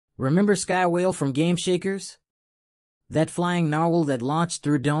Remember Sky Whale from Game Shakers? That flying narwhal that launched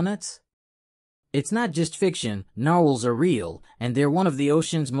through donuts? It's not just fiction, narwhals are real, and they're one of the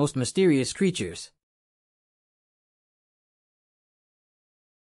ocean's most mysterious creatures.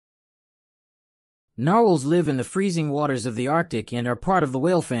 Narwhals live in the freezing waters of the Arctic and are part of the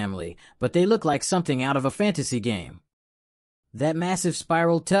whale family, but they look like something out of a fantasy game. That massive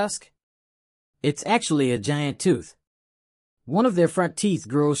spiral tusk? It's actually a giant tooth. One of their front teeth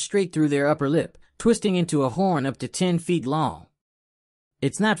grows straight through their upper lip, twisting into a horn up to 10 feet long.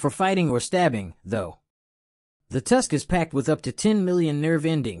 It's not for fighting or stabbing, though. The tusk is packed with up to 10 million nerve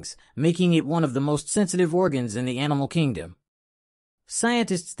endings, making it one of the most sensitive organs in the animal kingdom.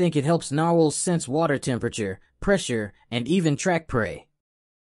 Scientists think it helps narwhals sense water temperature, pressure, and even track prey.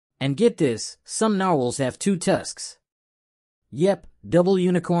 And get this, some narwhals have 2 tusks. Yep, double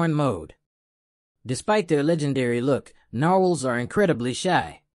unicorn mode. Despite their legendary look, narwhals are incredibly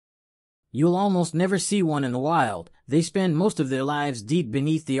shy. You'll almost never see one in the wild. They spend most of their lives deep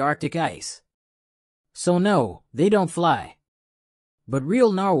beneath the Arctic ice. So no, they don't fly. But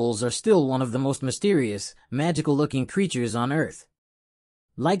real narwhals are still one of the most mysterious, magical-looking creatures on Earth.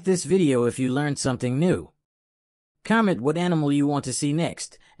 Like this video if you learned something new. Comment what animal you want to see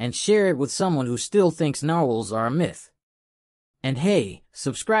next, and share it with someone who still thinks narwhals are a myth. And hey,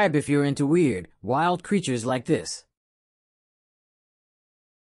 subscribe if you're into weird, wild creatures like this.